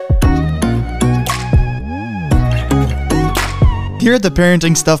Here at the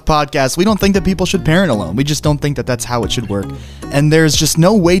Parenting Stuff Podcast, we don't think that people should parent alone. We just don't think that that's how it should work. And there's just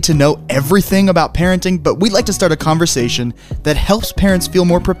no way to know everything about parenting, but we'd like to start a conversation that helps parents feel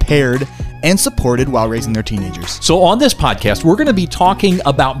more prepared and supported while raising their teenagers. So on this podcast, we're going to be talking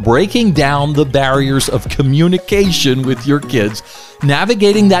about breaking down the barriers of communication with your kids,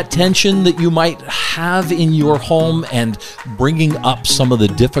 navigating that tension that you might have in your home, and bringing up some of the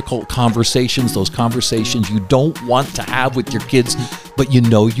difficult conversations, those conversations you don't want to have with your kids, but you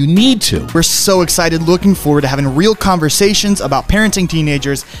know you need to. We're so excited, looking forward to having real conversations about parenting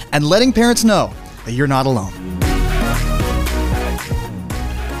teenagers and letting parents know that you're not alone.